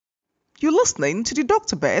You're listening to the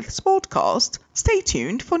Dr. Beth's podcast. Stay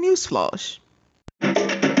tuned for News Flash.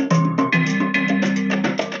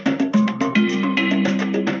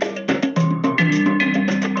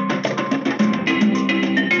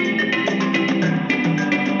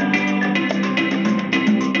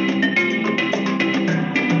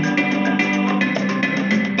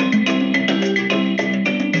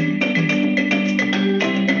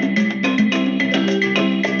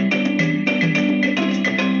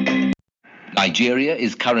 Nigeria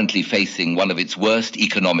is currently facing one of its worst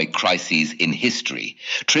economic crises in history,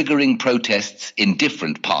 triggering protests in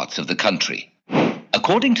different parts of the country.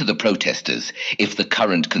 According to the protesters, if the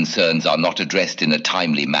current concerns are not addressed in a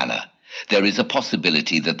timely manner, there is a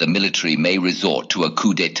possibility that the military may resort to a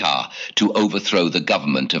coup d'etat to overthrow the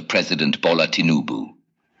government of President Bola Tinubu.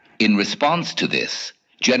 In response to this,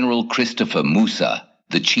 General Christopher Musa,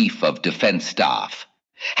 the Chief of Defense Staff,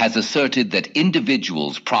 has asserted that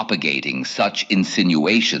individuals propagating such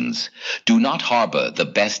insinuations do not harbor the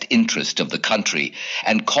best interest of the country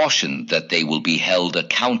and cautioned that they will be held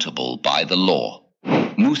accountable by the law.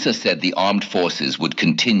 Musa said the armed forces would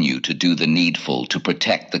continue to do the needful to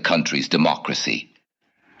protect the country's democracy.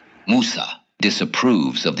 Musa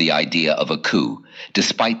disapproves of the idea of a coup,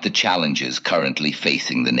 despite the challenges currently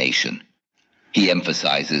facing the nation. He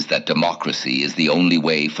emphasizes that democracy is the only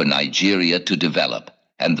way for Nigeria to develop,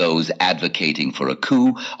 and those advocating for a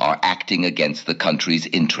coup are acting against the country's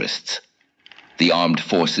interests. The armed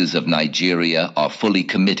forces of Nigeria are fully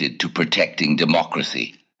committed to protecting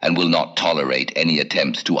democracy and will not tolerate any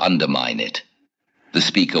attempts to undermine it. The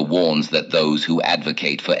speaker warns that those who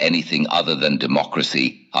advocate for anything other than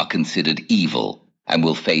democracy are considered evil and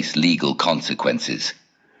will face legal consequences.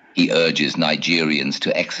 He urges Nigerians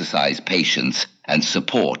to exercise patience and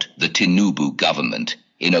support the Tinubu government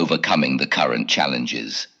in overcoming the current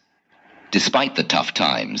challenges. Despite the tough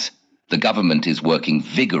times, the government is working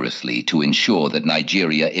vigorously to ensure that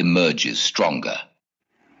Nigeria emerges stronger.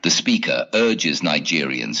 The speaker urges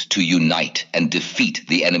Nigerians to unite and defeat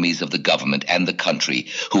the enemies of the government and the country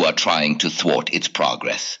who are trying to thwart its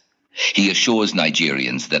progress. He assures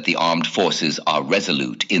Nigerians that the armed forces are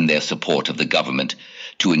resolute in their support of the government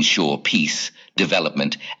to ensure peace,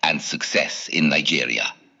 development, and success in Nigeria.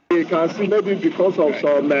 You can see maybe because of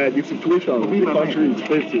some the situation the country is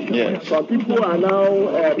facing. Yes. Some people are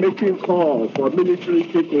now making calls for military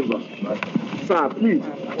takeover. Sir, please,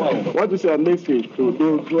 what is your message to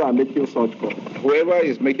those who are making such calls? Whoever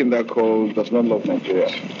is making that call does not love Nigeria.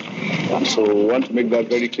 So we want to make that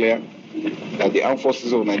very clear, that the armed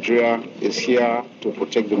forces of Nigeria is here to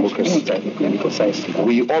protect democracy.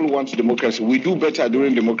 We all want democracy. We do better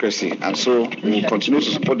during democracy, and so we will continue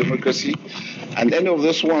to support democracy. And any of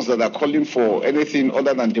those ones that are calling for anything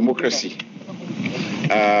other than democracy,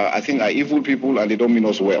 I think are evil people and they don't mean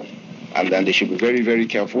us well. And then they should be very, very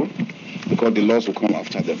careful because the laws will come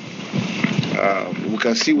after them. We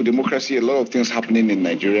can see with democracy a lot of things happening in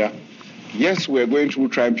Nigeria. Yes, we're going through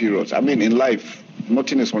trying periods. I mean, in life,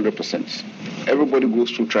 nothing is 100%. Everybody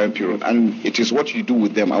goes through trying period, and it is what you do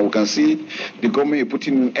with them. And we can see the government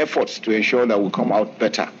putting in efforts to ensure that we come out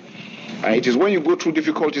better. And it is when you go through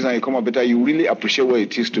difficulties and you come out better, you really appreciate what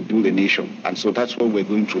it is to build a nation. And so that's what we're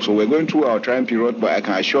going through. So we're going through our trying period, but I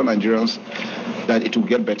can assure Nigerians that it will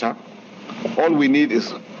get better. All we need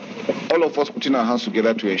is all of us putting our hands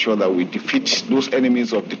together to ensure that we defeat those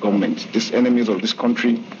enemies of the government, these enemies of this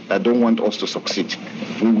country that don't want us to succeed.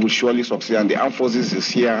 We will surely succeed, and the armed forces is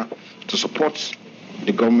here to support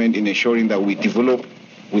the government in ensuring that we develop,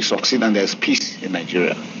 we succeed, and there's peace in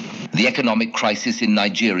Nigeria. The economic crisis in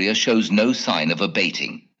Nigeria shows no sign of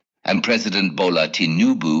abating, and President Bola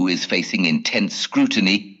Tinubu is facing intense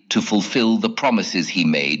scrutiny to fulfill the promises he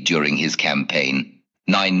made during his campaign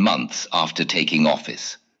 9 months after taking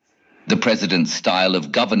office. The president's style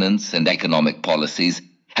of governance and economic policies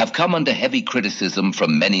have come under heavy criticism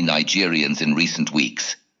from many Nigerians in recent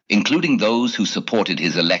weeks, including those who supported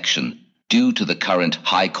his election due to the current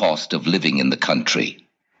high cost of living in the country.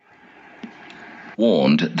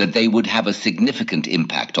 Warned that they would have a significant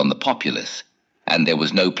impact on the populace, and there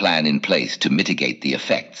was no plan in place to mitigate the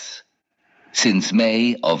effects. Since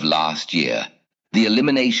May of last year, the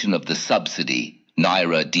elimination of the subsidy,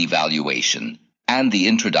 Naira devaluation, and the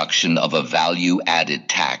introduction of a value-added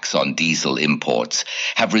tax on diesel imports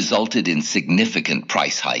have resulted in significant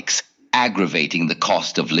price hikes, aggravating the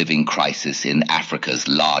cost of living crisis in Africa's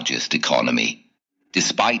largest economy.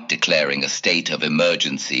 Despite declaring a state of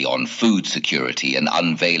emergency on food security and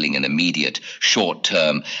unveiling an immediate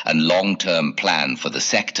short-term and long-term plan for the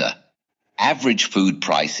sector, average food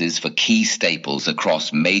prices for key staples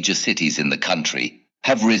across major cities in the country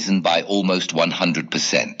have risen by almost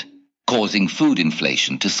 100%. causing food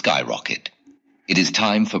inflation to skyrocket. It is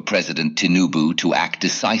time for President Tinubu to act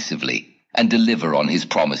decisively and deliver on his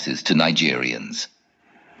promises to Nigerians.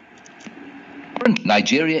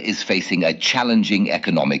 Nigeria is facing a challenging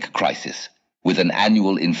economic crisis, with an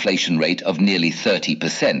annual inflation rate of nearly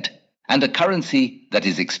 30% and a currency that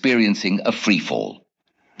is experiencing a freefall.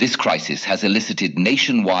 This crisis has elicited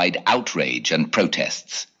nationwide outrage and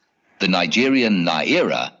protests. The Nigerian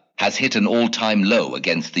Naira has hit an all-time low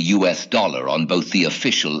against the US dollar on both the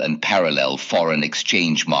official and parallel foreign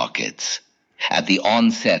exchange markets. At the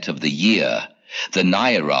onset of the year, the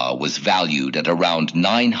Naira was valued at around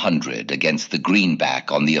 900 against the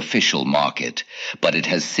greenback on the official market, but it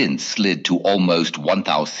has since slid to almost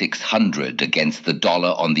 1,600 against the dollar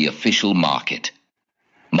on the official market.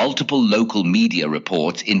 Multiple local media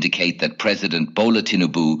reports indicate that President Bola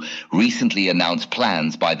Tinubu recently announced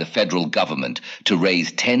plans by the federal government to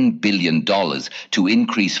raise $10 billion to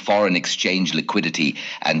increase foreign exchange liquidity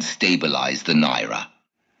and stabilize the Naira.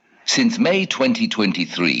 Since May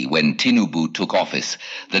 2023, when Tinubu took office,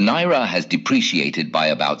 the Naira has depreciated by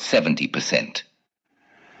about 70%.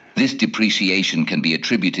 This depreciation can be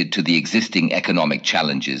attributed to the existing economic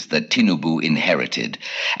challenges that Tinubu inherited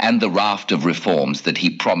and the raft of reforms that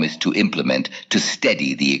he promised to implement to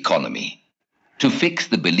steady the economy. To fix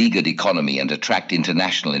the beleaguered economy and attract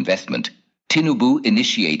international investment, Tinubu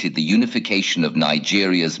initiated the unification of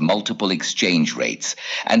Nigeria's multiple exchange rates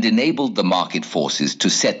and enabled the market forces to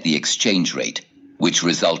set the exchange rate, which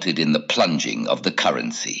resulted in the plunging of the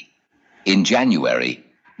currency. In January,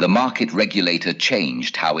 the market regulator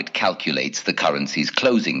changed how it calculates the currency's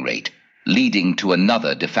closing rate, leading to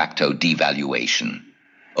another de facto devaluation.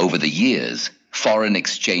 Over the years, foreign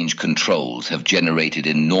exchange controls have generated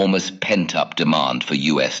enormous pent-up demand for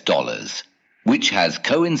US dollars, which has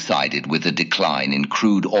coincided with a decline in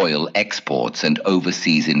crude oil exports and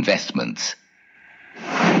overseas investments.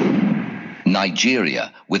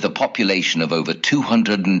 Nigeria, with a population of over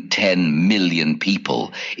 210 million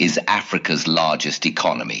people, is Africa's largest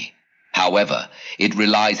economy. However, it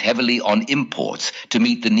relies heavily on imports to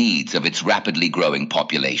meet the needs of its rapidly growing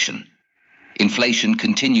population. Inflation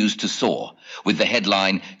continues to soar, with the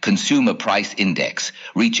headline Consumer Price Index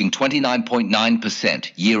reaching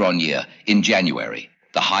 29.9% year-on-year in January,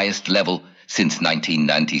 the highest level since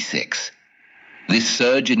 1996. This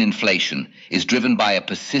surge in inflation is driven by a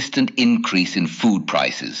persistent increase in food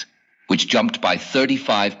prices, which jumped by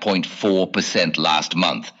 35.4% last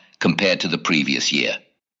month compared to the previous year.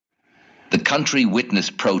 The country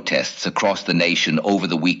witnessed protests across the nation over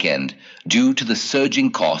the weekend due to the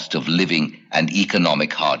surging cost of living and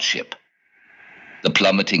economic hardship. The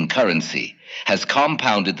plummeting currency has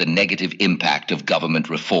compounded the negative impact of government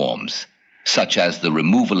reforms, such as the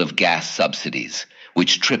removal of gas subsidies,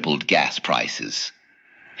 which tripled gas prices.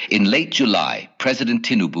 In late July, President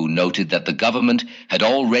Tinubu noted that the government had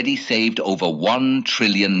already saved over 1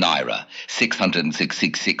 trillion naira,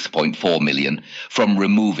 666.4 million, from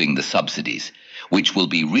removing the subsidies, which will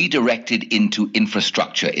be redirected into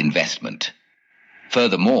infrastructure investment.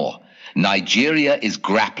 Furthermore, Nigeria is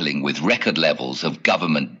grappling with record levels of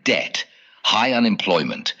government debt, high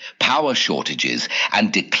unemployment, power shortages,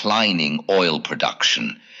 and declining oil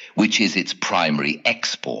production, which is its primary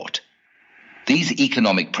export. These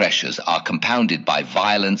economic pressures are compounded by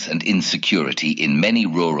violence and insecurity in many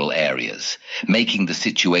rural areas, making the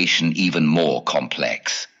situation even more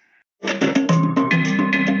complex.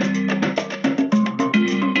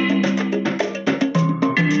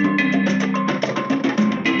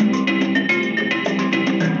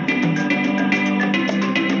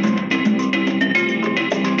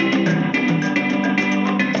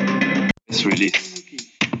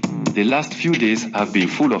 The last few days have been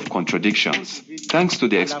full of contradictions, thanks to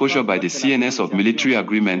the exposure by the CNS of military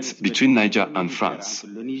agreements between Niger and France.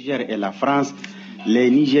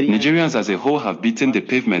 Nigerians as a whole have beaten the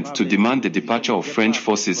pavement to demand the departure of French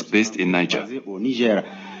forces based in Niger.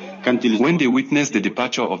 When they witnessed the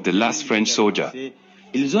departure of the last French soldier,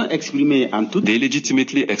 they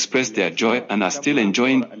legitimately expressed their joy and are still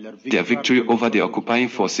enjoying their victory over the occupying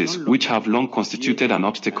forces, which have long constituted an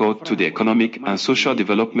obstacle to the economic and social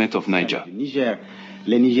development of Niger.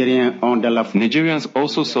 Nigerians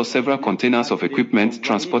also saw several containers of equipment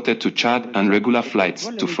transported to Chad and regular flights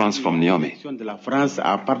to France from Niamey,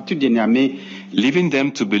 leaving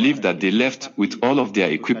them to believe that they left with all of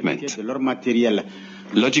their equipment.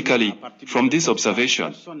 Logically, from this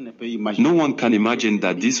observation, no one can imagine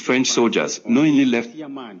that these French soldiers knowingly left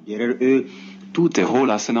the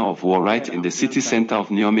whole arsenal of war right in the city center of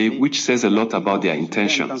Niamey, which says a lot about their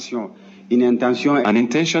intentions. An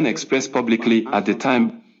intention expressed publicly at the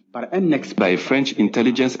time by a French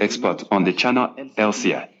intelligence expert on the channel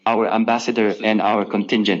LCI. Our ambassador and our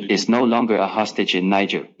contingent is no longer a hostage in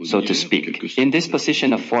Niger, so to speak. In this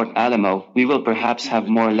position of Fort Alamo, we will perhaps have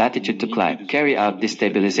more latitude to climb, carry out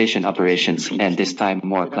destabilization operations, and this time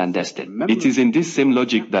more clandestine. It is in this same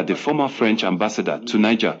logic that the former French ambassador to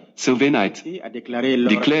Niger, Sylvain Knight,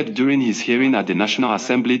 declared during his hearing at the National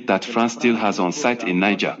Assembly that France still has on site in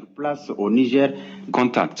Niger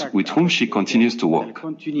contact with whom she continues to work.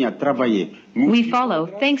 We follow,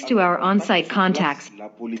 thanks to our on-site contacts,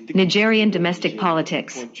 Nigerian domestic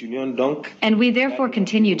politics. And we therefore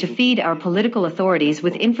continue to feed our political authorities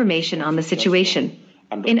with information on the situation.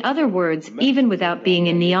 In other words, even without being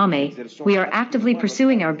in Niamey, we are actively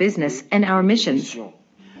pursuing our business and our missions.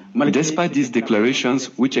 Despite these declarations,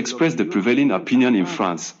 which express the prevailing opinion in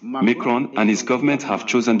France, Macron and his government have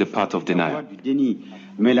chosen the path of denial.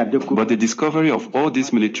 But the discovery of all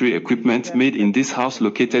this military equipment made in this house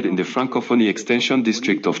located in the Francophonie extension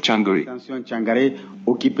district of Changari,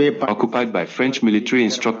 occupied by French military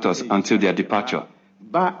instructors until their departure,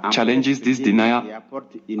 challenges this denial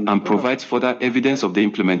and provides further evidence of the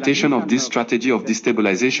implementation of this strategy of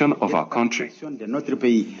destabilization of our country.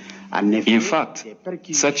 In fact,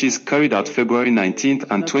 searches carried out February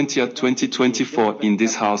 19th and 20th, 2024 in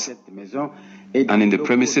this house and in the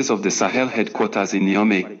premises of the Sahel headquarters in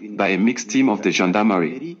Niamey by a mixed team of the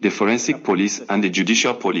gendarmerie, the forensic police and the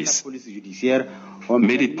judicial police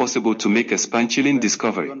made it possible to make a spine-chilling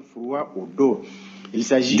discovery.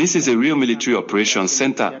 This is a real military operations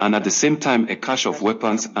center and at the same time a cache of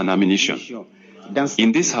weapons and ammunition.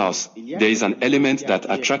 In this house, there is an element that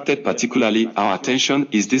attracted particularly our attention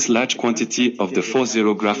is this large quantity of the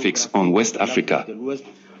 4-0 graphics on West Africa,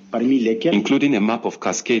 including a map of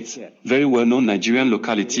Cascades, very well-known Nigerian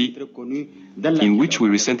locality in which we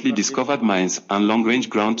recently discovered mines and long-range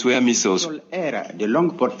ground-to-air missiles,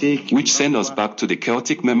 which send us back to the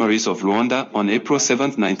chaotic memories of Rwanda on April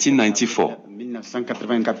 7, 1994.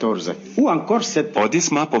 Or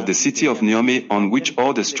this map of the city of Niamey on which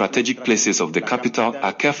all the strategic places of the capital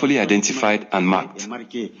are carefully identified and marked.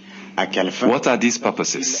 What are these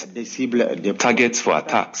purposes? Targets for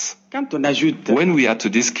attacks. When we add to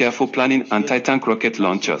this careful planning anti-tank rocket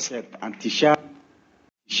launchers,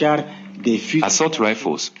 assault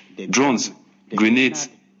rifles, drones, grenades,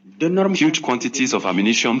 huge quantities of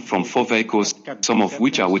ammunition from 4 vehicles, some of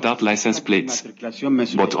which are without license plates,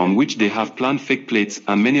 but on which they have planned fake plates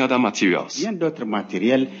and many other materials. It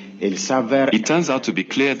turns out to be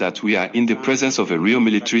clear that we are in the presence of a real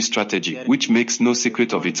military strategy, which makes no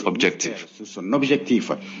secret of its objective.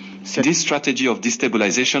 This strategy of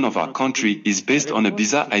destabilization of our country is based on a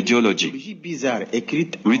bizarre ideology,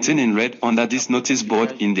 written in red under this notice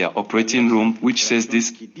board in their operating room, which says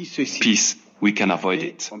this: peace. We can avoid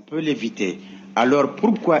it. So,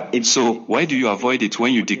 why do you avoid it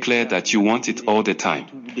when you declare that you want it all the time?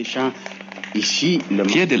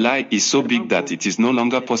 Here the lie is so big that it is no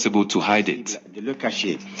longer possible to hide it.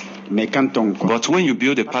 But when you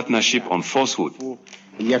build a partnership on falsehood,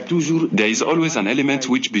 there is always an element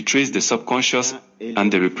which betrays the subconscious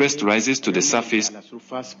and the repressed rises to the surface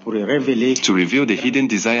to reveal the hidden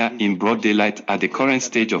desire in broad daylight at the current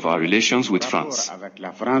stage of our relations with France.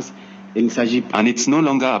 And it's no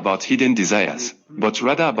longer about hidden desires, but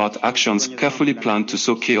rather about actions carefully planned to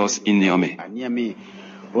sow chaos in Niamey.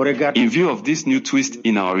 In view of this new twist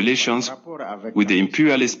in our relations with the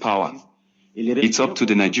imperialist power, it's up to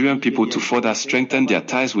the Nigerian people to further strengthen their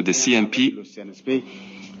ties with the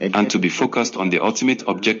CNP and to be focused on the ultimate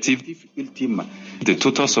objective, the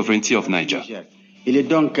total sovereignty of Niger.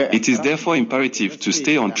 It is therefore imperative to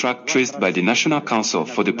stay on track traced by the National Council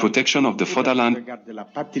for the Protection of the Fatherland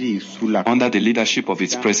under the leadership of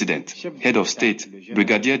its President, Head of State,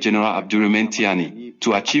 Brigadier General Abdurrahman Tiani,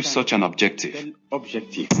 to achieve such an objective.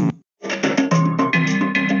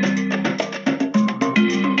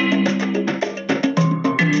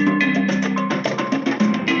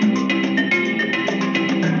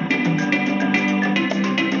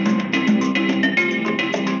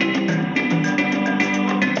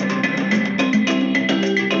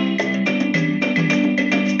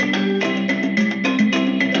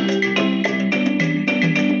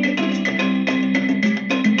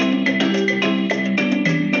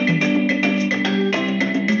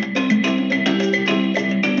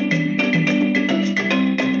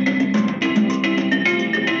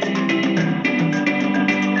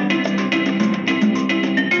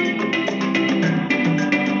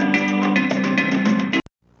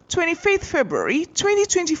 25th February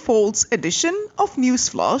 2024's edition of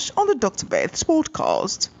Newsflash on the Dr. Beth's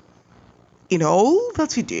podcast. In all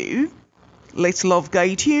that we do, let love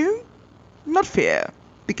guide you, not fear,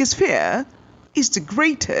 because fear is the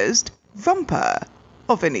greatest vampire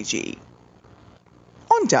of energy.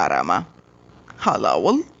 On Jarama,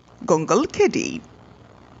 Halawal Gongal Kedi,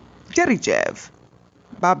 Jarijev,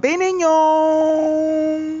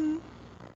 Babenenyon.